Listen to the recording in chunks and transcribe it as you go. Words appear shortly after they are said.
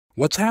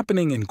What's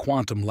happening in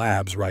quantum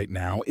labs right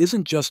now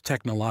isn't just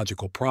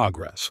technological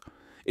progress.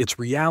 It's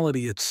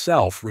reality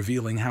itself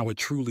revealing how it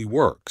truly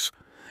works.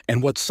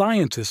 And what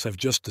scientists have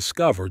just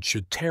discovered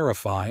should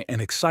terrify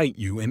and excite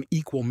you in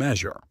equal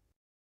measure.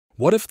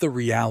 What if the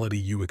reality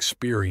you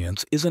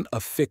experience isn't a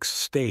fixed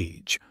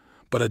stage,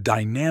 but a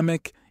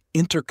dynamic,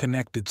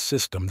 interconnected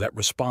system that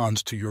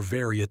responds to your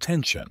very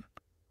attention?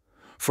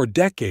 For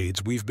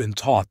decades, we've been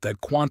taught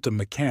that quantum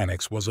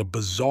mechanics was a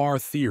bizarre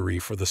theory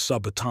for the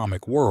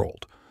subatomic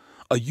world,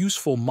 a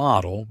useful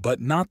model but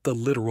not the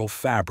literal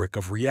fabric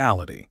of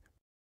reality.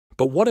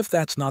 But what if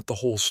that's not the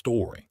whole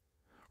story?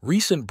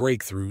 Recent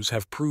breakthroughs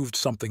have proved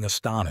something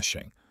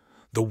astonishing.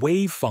 The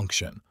wave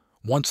function,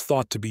 once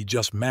thought to be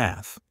just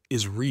math,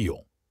 is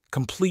real,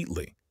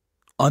 completely,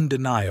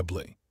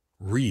 undeniably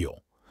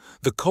real.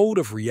 The code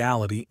of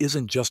reality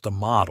isn't just a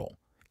model,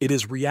 it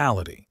is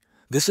reality.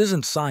 This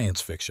isn't science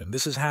fiction,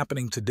 this is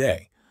happening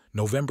today,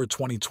 November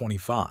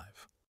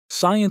 2025.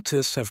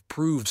 Scientists have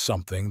proved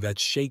something that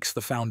shakes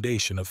the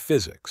foundation of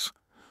physics.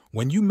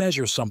 When you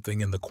measure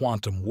something in the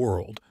quantum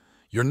world,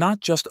 you're not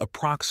just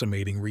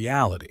approximating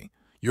reality,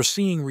 you're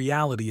seeing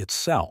reality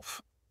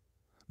itself.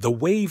 The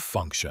wave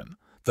function,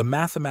 the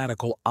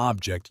mathematical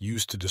object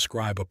used to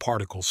describe a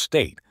particle's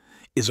state,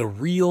 is a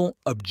real,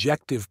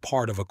 objective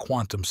part of a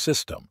quantum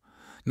system,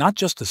 not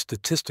just a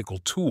statistical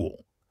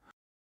tool.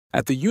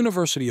 At the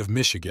University of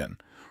Michigan,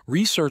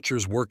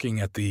 researchers working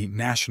at the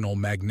National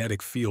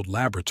Magnetic Field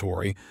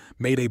Laboratory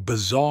made a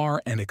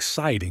bizarre and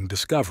exciting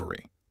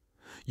discovery.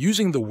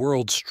 Using the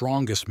world's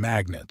strongest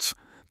magnets,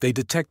 they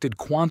detected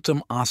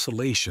quantum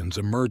oscillations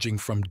emerging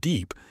from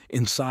deep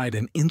inside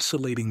an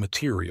insulating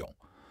material,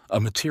 a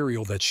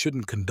material that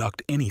shouldn't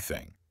conduct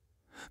anything.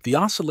 The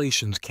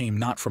oscillations came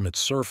not from its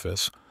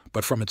surface,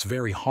 but from its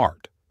very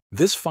heart.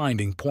 This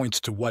finding points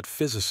to what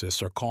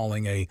physicists are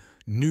calling a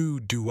new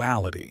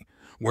duality,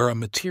 where a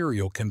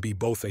material can be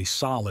both a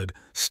solid,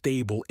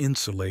 stable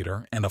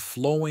insulator and a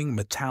flowing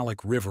metallic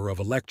river of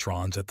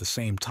electrons at the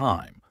same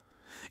time.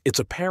 It's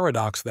a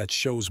paradox that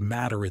shows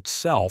matter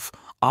itself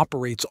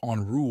operates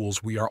on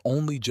rules we are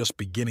only just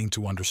beginning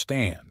to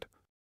understand.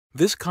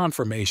 This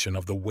confirmation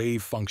of the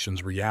wave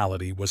function's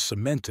reality was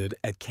cemented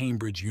at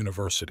Cambridge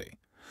University.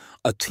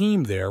 A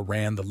team there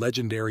ran the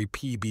legendary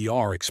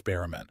PBR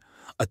experiment,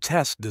 a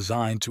test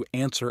designed to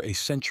answer a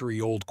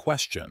century-old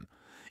question: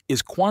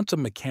 is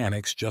quantum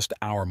mechanics just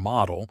our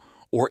model,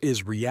 or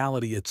is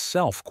reality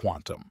itself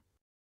quantum?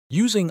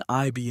 Using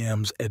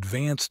IBM's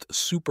advanced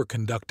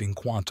superconducting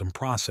quantum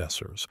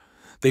processors,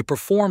 they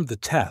performed the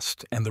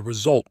test and the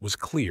result was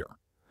clear.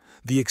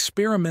 The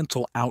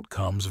experimental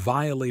outcomes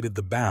violated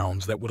the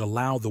bounds that would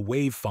allow the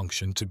wave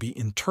function to be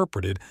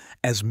interpreted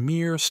as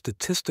mere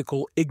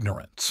statistical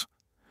ignorance.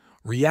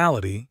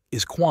 Reality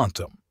is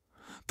quantum.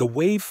 The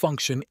wave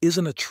function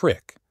isn't a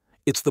trick,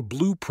 it's the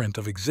blueprint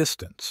of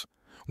existence.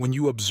 When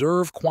you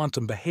observe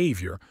quantum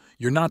behavior,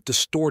 you're not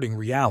distorting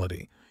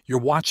reality, you're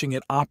watching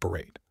it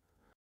operate.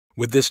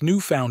 With this new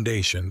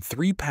foundation,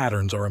 three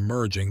patterns are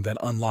emerging that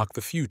unlock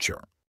the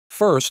future.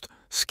 First,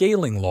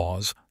 scaling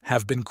laws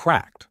have been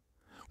cracked.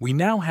 We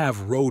now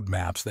have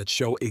roadmaps that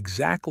show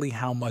exactly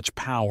how much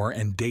power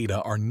and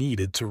data are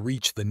needed to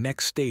reach the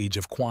next stage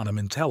of quantum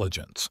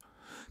intelligence.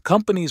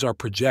 Companies are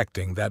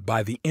projecting that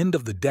by the end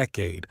of the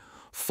decade,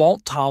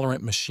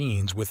 fault-tolerant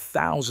machines with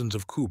thousands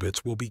of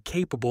qubits will be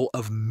capable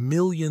of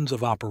millions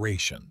of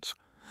operations.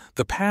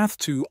 The path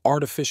to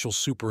artificial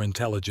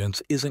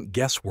superintelligence isn't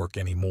guesswork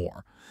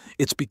anymore.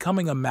 It's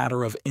becoming a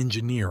matter of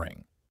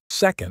engineering.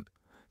 Second,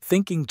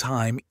 thinking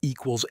time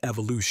equals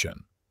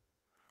evolution.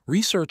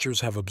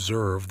 Researchers have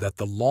observed that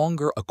the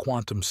longer a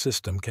quantum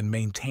system can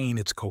maintain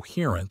its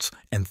coherence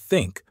and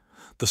think,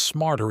 the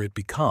smarter it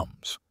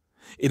becomes.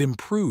 It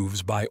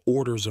improves by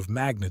orders of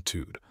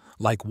magnitude,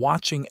 like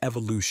watching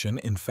evolution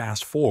in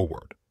fast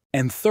forward.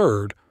 And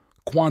third,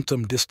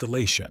 quantum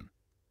distillation.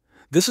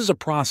 This is a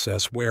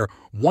process where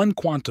one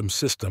quantum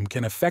system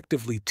can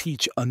effectively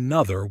teach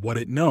another what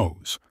it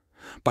knows.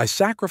 By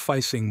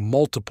sacrificing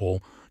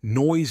multiple,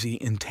 noisy,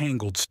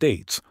 entangled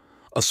states,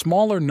 a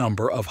smaller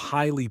number of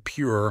highly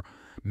pure,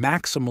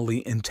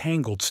 maximally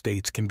entangled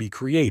states can be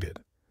created.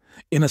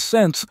 In a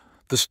sense,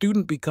 the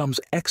student becomes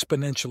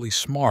exponentially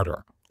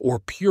smarter or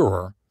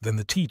purer than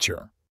the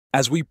teacher.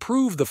 As we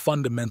prove the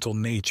fundamental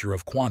nature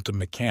of quantum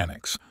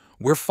mechanics,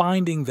 we're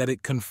finding that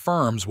it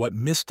confirms what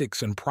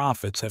mystics and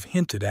prophets have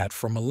hinted at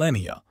for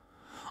millennia.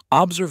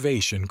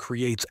 Observation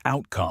creates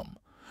outcome.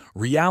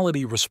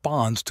 Reality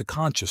responds to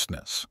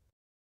consciousness.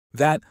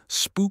 That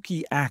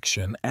spooky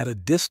action at a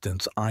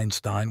distance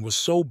Einstein was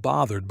so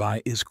bothered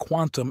by is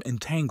quantum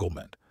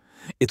entanglement.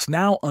 It's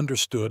now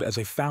understood as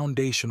a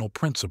foundational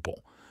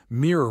principle,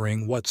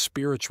 mirroring what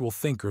spiritual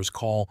thinkers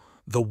call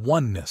the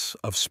oneness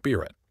of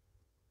spirit.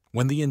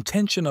 When the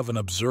intention of an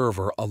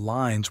observer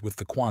aligns with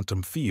the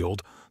quantum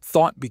field,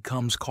 thought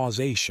becomes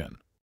causation.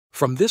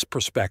 From this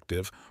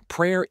perspective,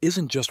 prayer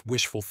isn't just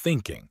wishful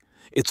thinking.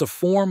 It's a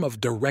form of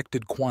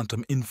directed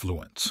quantum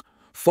influence.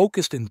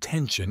 Focused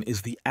intention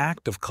is the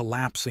act of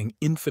collapsing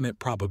infinite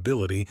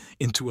probability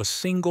into a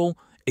single,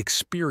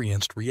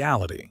 experienced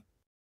reality.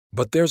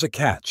 But there's a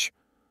catch.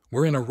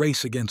 We're in a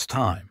race against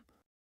time.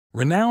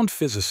 Renowned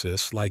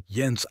physicists like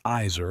Jens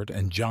Eisert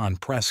and John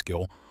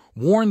Preskill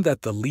warn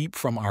that the leap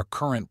from our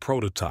current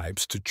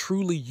prototypes to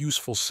truly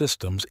useful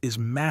systems is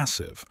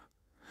massive.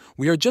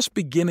 We are just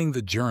beginning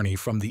the journey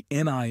from the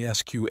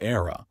NISQ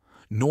era,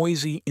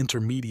 noisy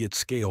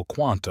intermediate-scale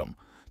quantum,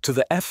 to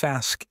the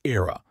FASC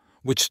era,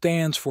 which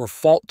stands for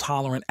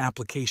fault-tolerant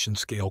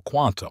application-scale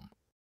quantum.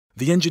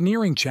 The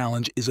engineering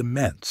challenge is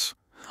immense.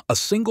 A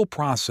single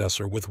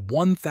processor with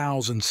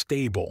 1,000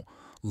 stable,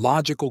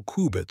 logical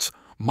qubits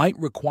might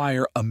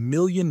require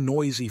 1,000,000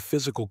 noisy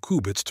physical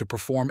qubits to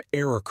perform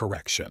error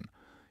correction.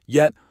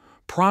 Yet,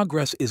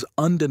 progress is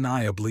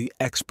undeniably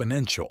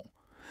exponential.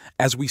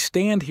 As we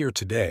stand here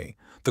today,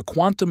 the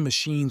quantum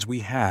machines we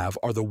have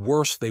are the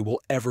worst they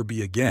will ever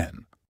be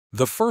again.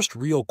 The first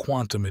real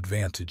quantum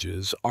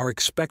advantages are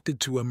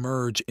expected to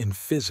emerge in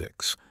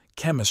physics,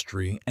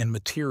 chemistry, and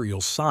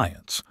materials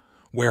science,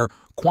 where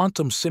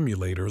quantum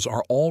simulators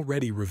are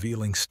already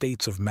revealing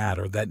states of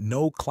matter that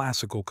no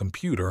classical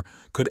computer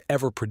could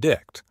ever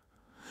predict.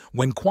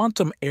 When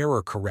quantum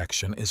error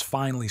correction is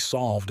finally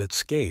solved at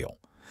scale,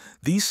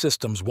 these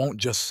systems won't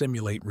just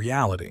simulate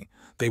reality,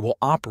 they will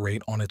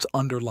operate on its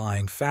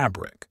underlying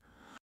fabric.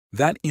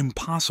 That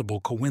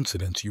impossible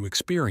coincidence you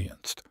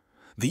experienced,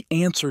 the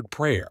answered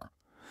prayer,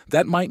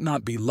 that might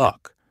not be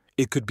luck,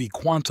 it could be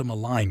quantum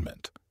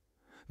alignment.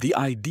 The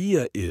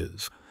idea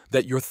is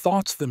that your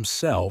thoughts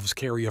themselves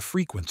carry a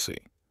frequency.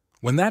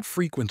 When that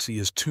frequency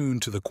is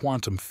tuned to the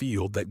quantum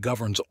field that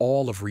governs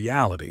all of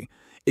reality,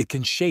 it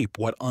can shape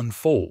what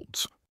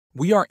unfolds.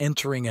 We are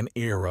entering an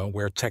era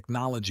where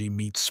technology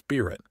meets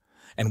spirit,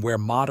 and where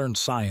modern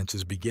science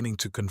is beginning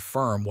to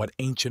confirm what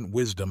ancient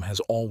wisdom has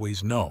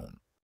always known.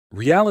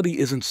 Reality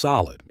isn't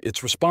solid,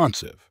 it's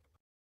responsive.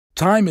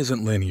 Time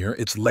isn't linear,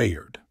 it's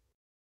layered.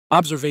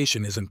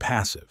 Observation isn't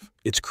passive,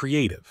 it's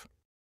creative.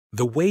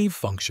 The wave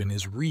function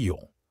is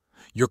real.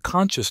 Your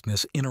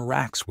consciousness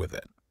interacts with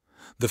it.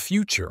 The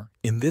future,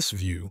 in this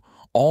view,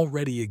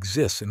 already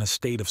exists in a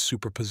state of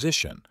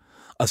superposition,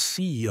 a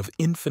sea of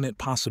infinite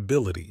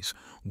possibilities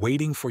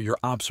waiting for your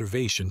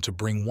observation to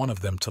bring one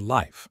of them to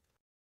life.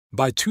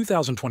 By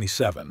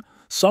 2027,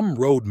 some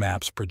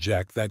roadmaps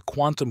project that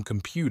quantum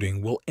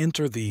computing will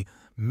enter the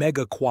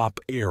megaquap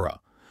era,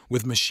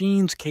 with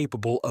machines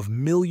capable of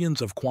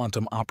millions of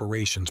quantum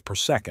operations per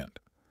second.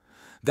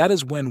 That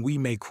is when we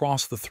may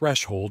cross the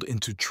threshold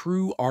into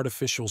true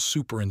artificial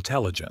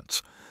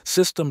superintelligence,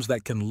 systems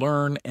that can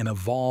learn and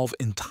evolve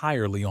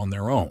entirely on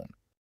their own.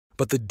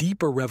 But the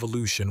deeper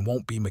revolution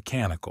won't be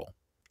mechanical.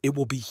 It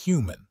will be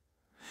human.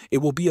 It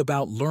will be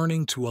about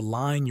learning to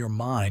align your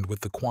mind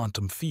with the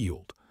quantum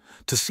field,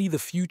 to see the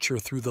future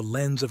through the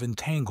lens of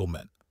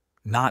entanglement,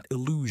 not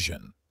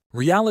illusion.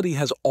 Reality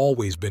has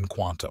always been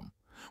quantum.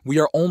 We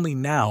are only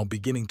now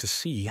beginning to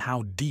see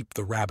how deep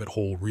the rabbit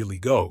hole really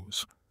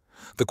goes.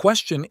 The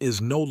question is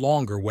no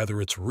longer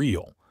whether it's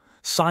real.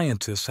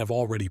 Scientists have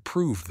already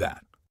proved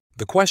that.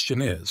 The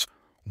question is,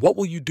 what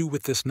will you do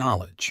with this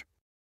knowledge?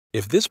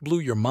 If this blew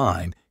your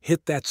mind,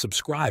 hit that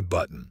subscribe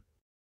button.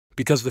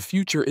 Because the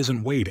future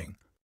isn't waiting.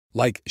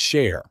 Like,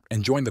 share,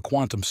 and join the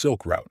Quantum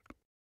Silk Route,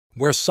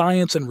 where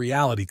science and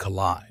reality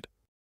collide.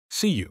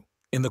 See you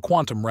in the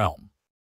quantum realm.